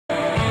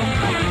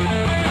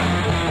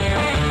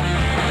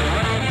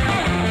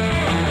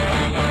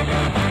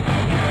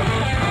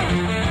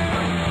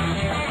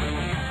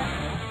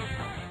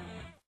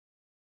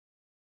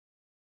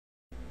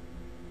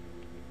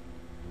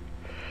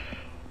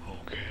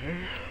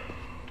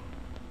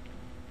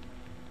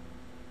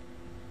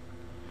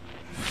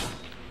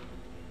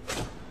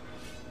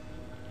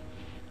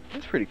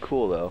pretty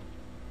cool though.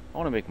 I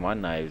want to make my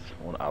knives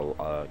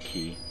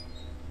key.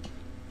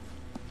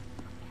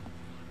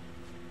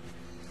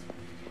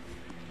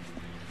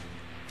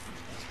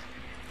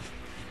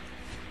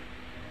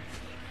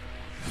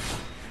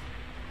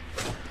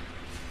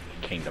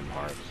 Kingdom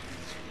Hearts.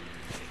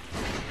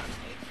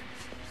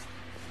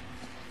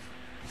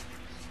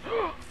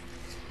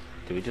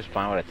 Did we just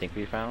find what I think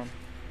we found?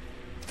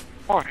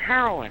 Oh,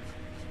 heroin!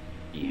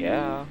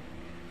 Yeah.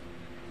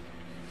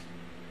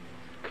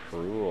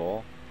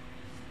 Cruel.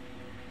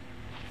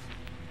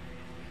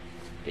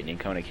 Didn't even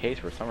come in a case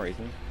for some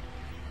reason.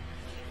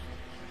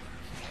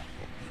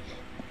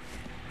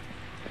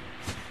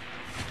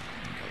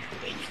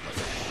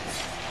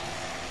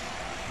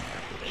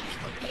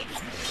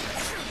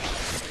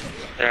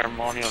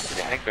 Ceremonial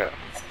dagger.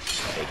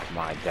 Take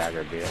my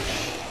dagger,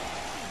 bitch.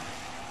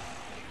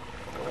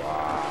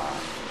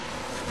 Wow.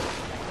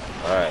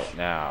 Alright,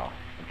 now.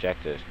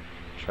 Objectives.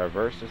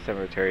 Traverse the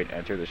cemetery and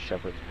enter the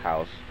shepherd's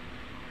house.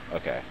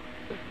 Okay.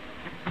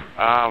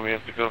 Ah, we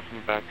have to go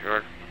from the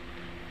backyard.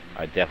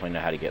 I definitely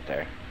know how to get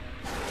there.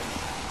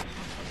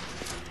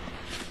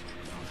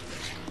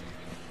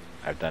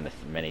 I've done this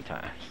many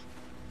times.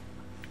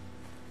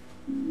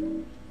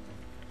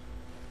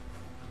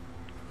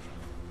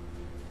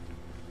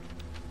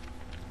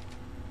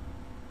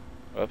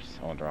 Oops,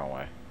 I went the wrong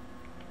way.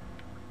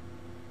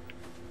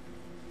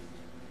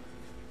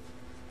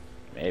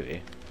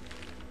 Maybe.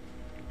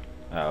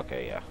 Oh,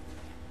 okay, yeah.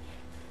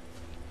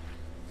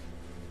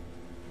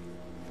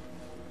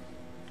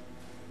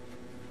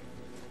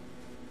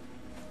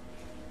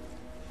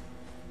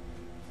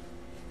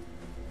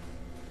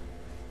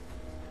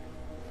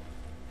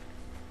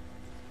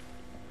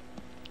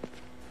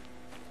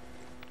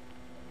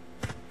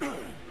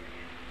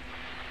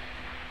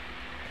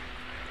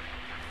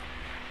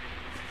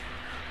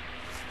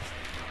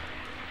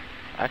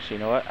 Actually,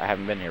 you know what? I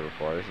haven't been here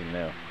before. This is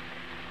new.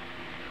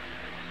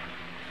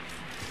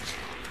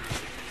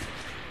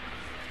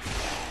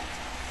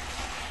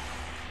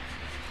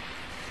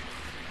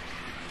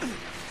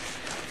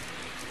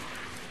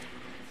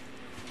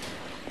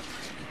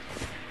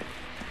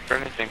 For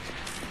anything.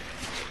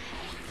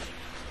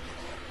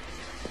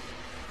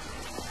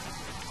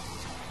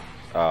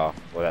 Oh,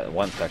 well, that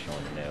one section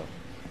was new.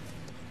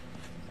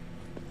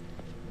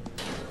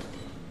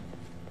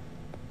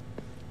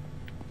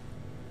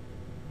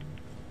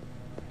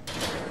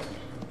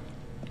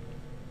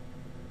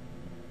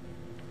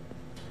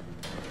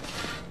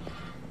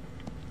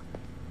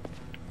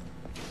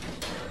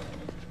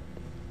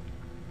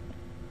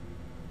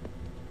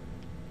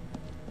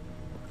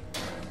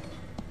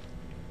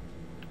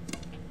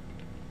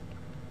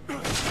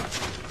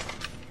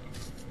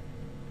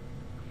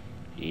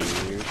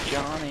 Here's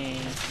Johnny.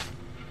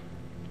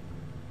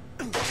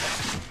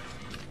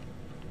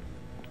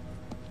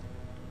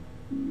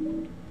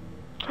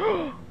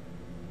 I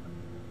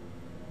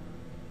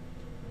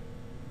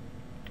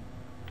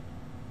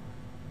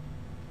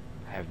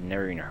have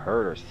never even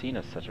heard or seen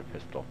of such a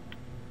pistol.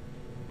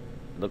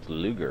 It looks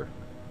Luger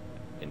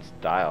in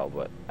style,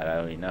 but I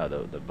don't even know.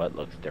 The butt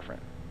looks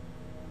different.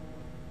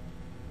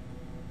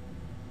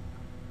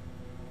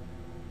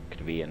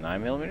 Could it be a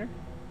 9mm?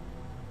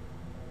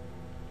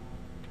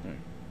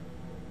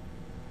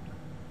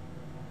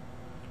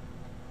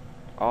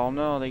 Oh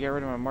no, they got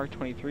rid of my Mark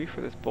 23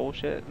 for this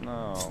bullshit?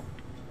 No.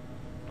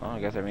 Oh,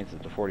 I guess that means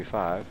it's a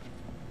 45.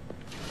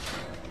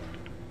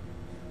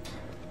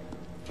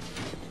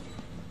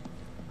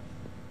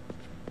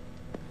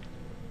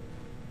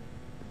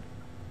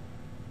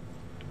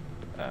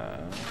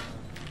 Yeah.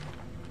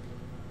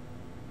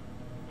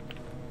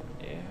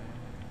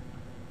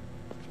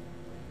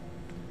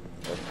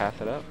 Let's pass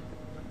it up.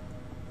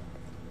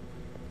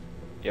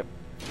 Yep.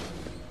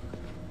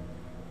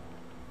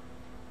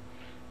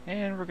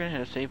 And we're gonna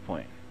hit a save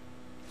point.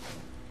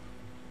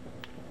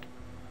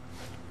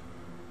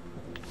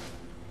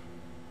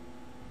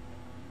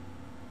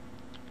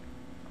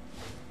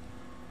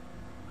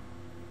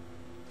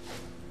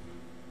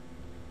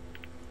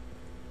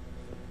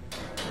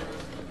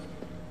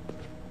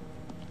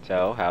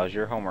 So, how's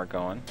your homework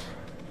going?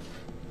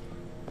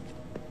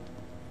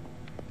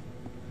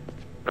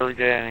 Really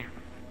Danny.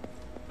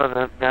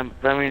 But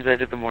that means I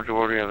did the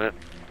majority of it.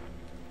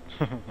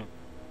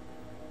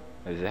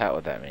 Is that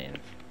what that means?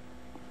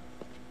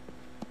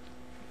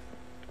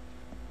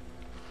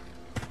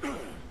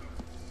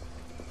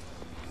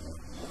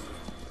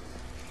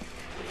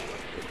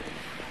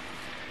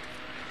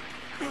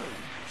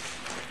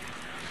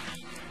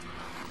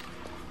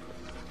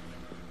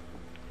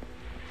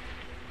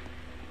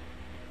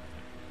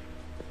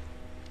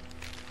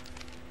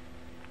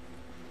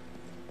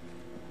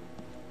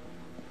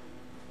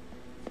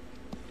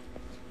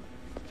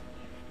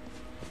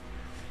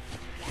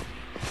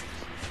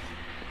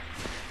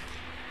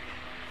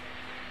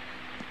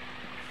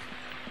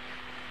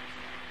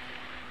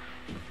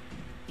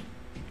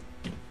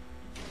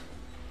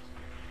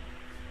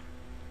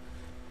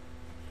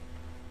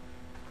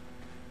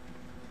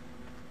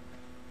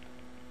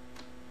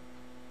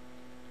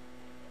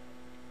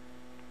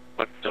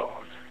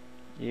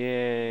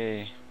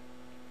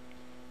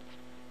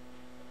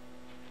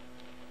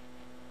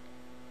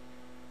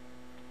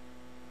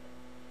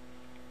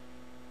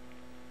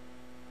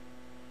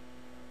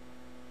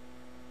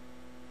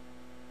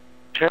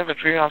 check the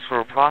treehouse for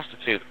a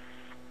prostitute.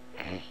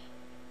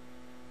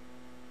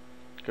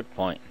 Good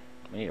point.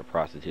 We need a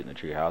prostitute in the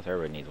treehouse.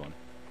 Everybody needs one.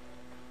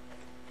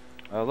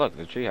 Oh, look,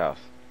 the treehouse.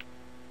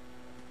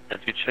 Did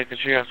you check the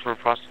treehouse for a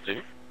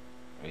prostitute?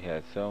 We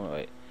had so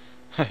many.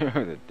 I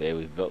remember the day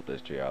we built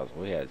this treehouse.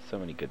 We had so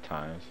many good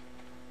times.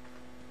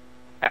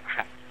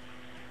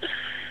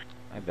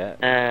 I bet.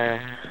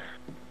 That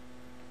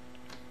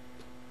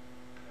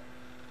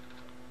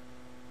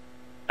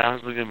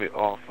was gonna be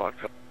all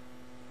fucked up.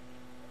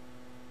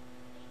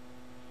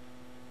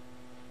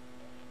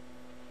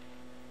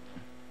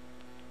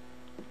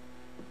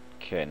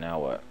 Okay, now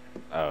what?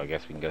 Oh, I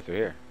guess we can go through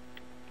here.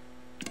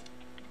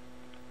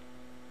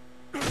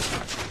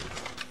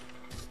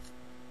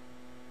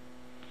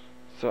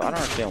 So I don't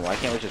understand, why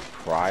can't we just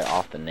pry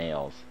off the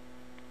nails?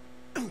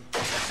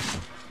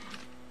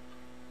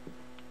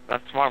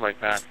 That's smart like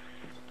that.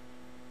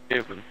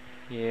 Stupid.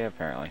 Yeah,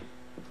 apparently.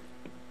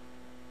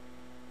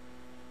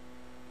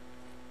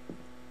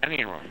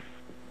 Any room.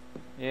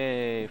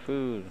 Yay,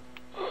 food.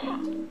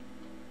 Oh,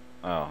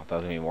 I thought there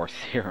was gonna be more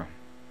serum.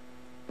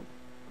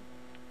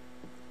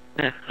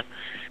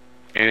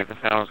 Maybe the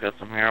fellow's got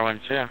some heroin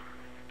too.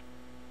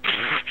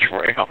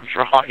 Trail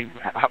drawing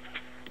map.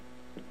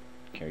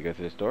 Can we go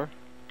through this door?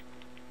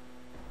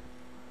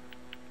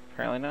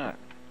 Apparently not.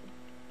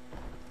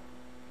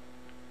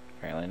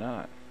 Apparently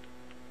not.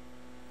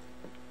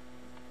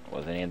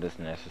 Was any of this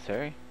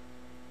necessary?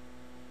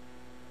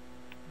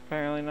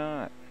 Apparently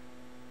not.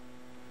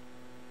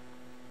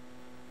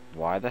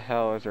 Why the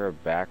hell is there a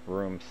back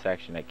room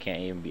section that can't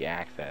even be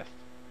accessed?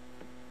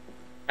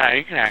 Yeah,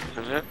 you can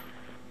access it.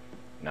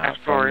 Not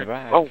from the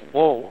back. Oh,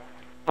 whoa. What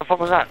the fuck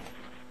was that?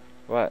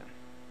 What?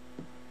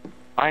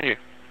 Behind you.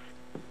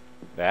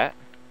 That?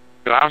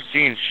 Dude, I'm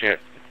seeing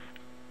shit.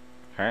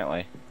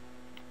 Apparently.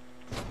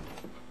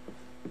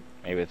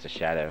 Maybe it's a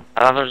shadow.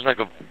 I thought there was like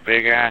a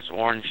big ass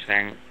orange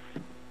thing.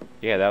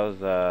 Yeah, that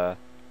was,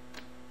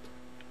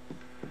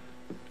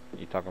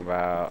 you talking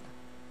about...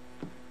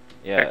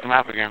 Yeah. Check the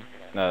map again.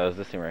 No, it was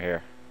this thing right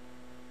here.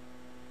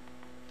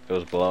 It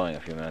was glowing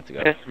a few minutes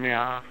ago. Pissed me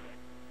off.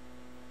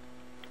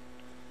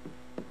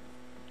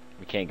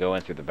 We can't go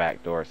in through the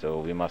back door, so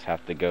we must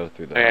have to go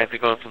through the... We have to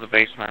go to the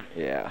basement.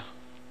 Yeah.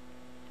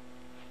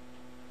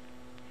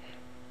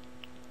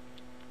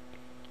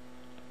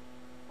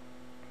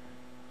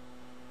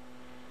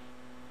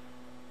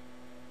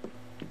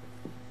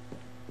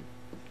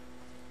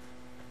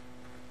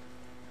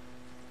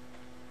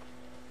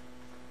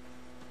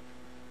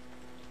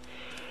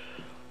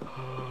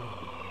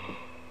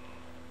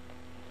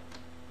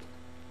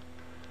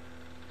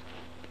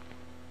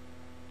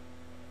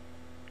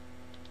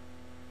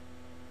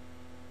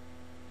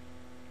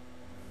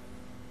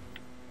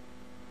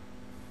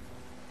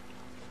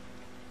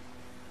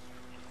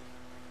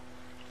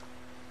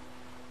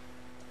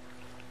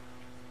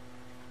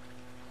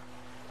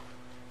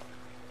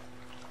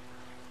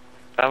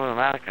 That was a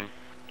mannequin.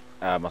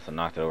 I must have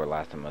knocked it over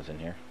last time I was in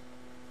here.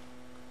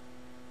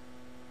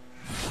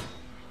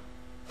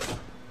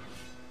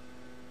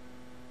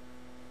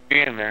 Be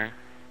in there.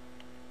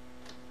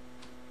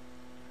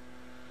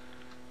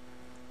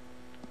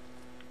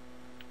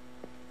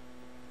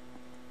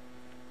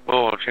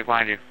 Whoa, check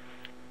behind you.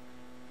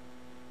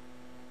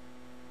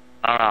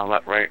 I don't know,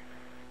 left, right.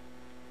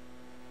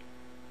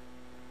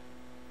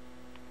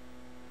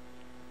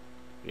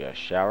 We got a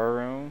shower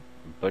room,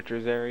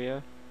 butcher's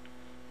area,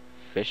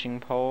 fishing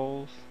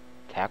poles,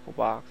 tackle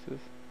boxes,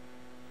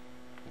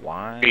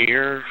 wine.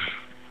 Beers.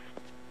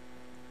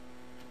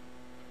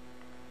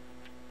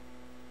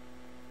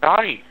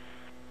 Dottie.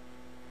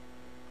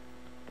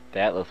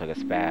 That looks like a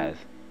spaz.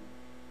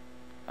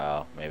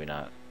 Oh, maybe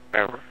not.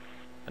 Whatever.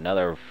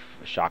 Another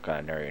shotgun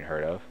I've never even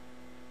heard of.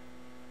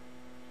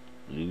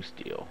 Blue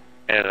steel.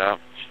 Head up.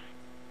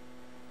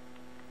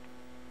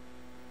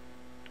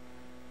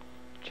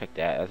 Check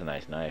that. That's a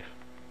nice knife.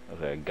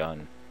 Looks like a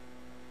gun.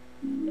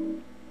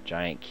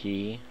 Giant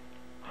key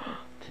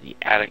to the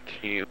attic.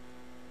 Key.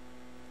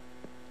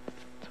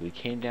 So we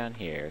came down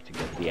here to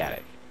get to the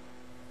attic.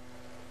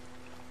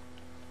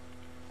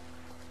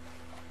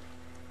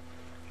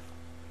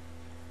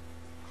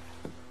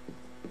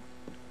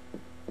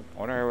 I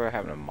wonder if we're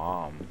having a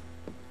mom.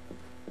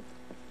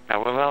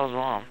 Now, what the hell is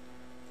wrong?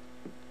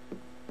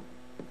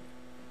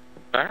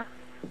 There?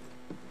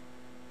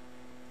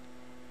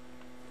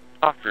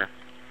 Doctor.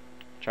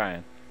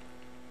 Trying.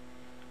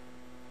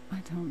 I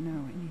don't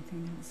know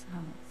anything else.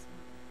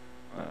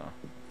 Oh.